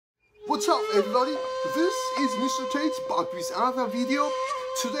What's up everybody? This is Mr. Tate back with another video.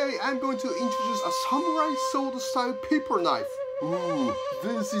 Today I'm going to introduce a samurai sword style paper knife. Ooh,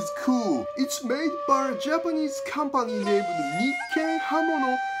 this is cool. It's made by a Japanese company named Nikken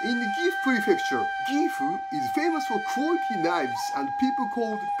Hamono in Gifu Prefecture. Gifu is famous for quality knives and people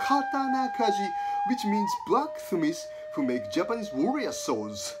called katanakaji, which means blacksmiths who make Japanese warrior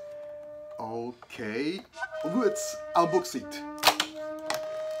swords. Okay, let's unbox it.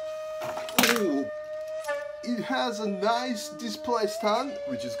 Oh, it has a nice display stand,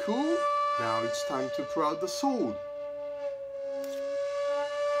 which is cool. Now it's time to pull out the sword.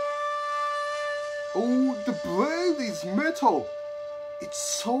 Oh, the blade is metal. It's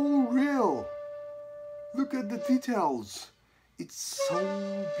so real. Look at the details. It's so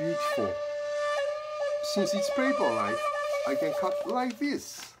beautiful. Since it's paper knife, I can cut like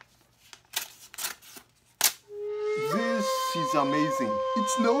this. This is amazing.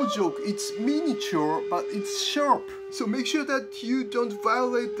 It's no joke, it's miniature, but it's sharp. So make sure that you don't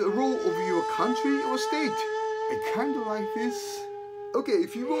violate the law of your country or state. I kinda like this. Okay,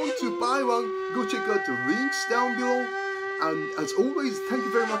 if you want to buy one, go check out the links down below. And as always, thank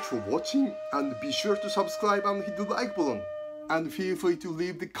you very much for watching, and be sure to subscribe and hit the like button. And feel free to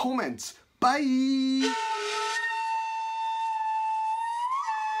leave the comments. Bye!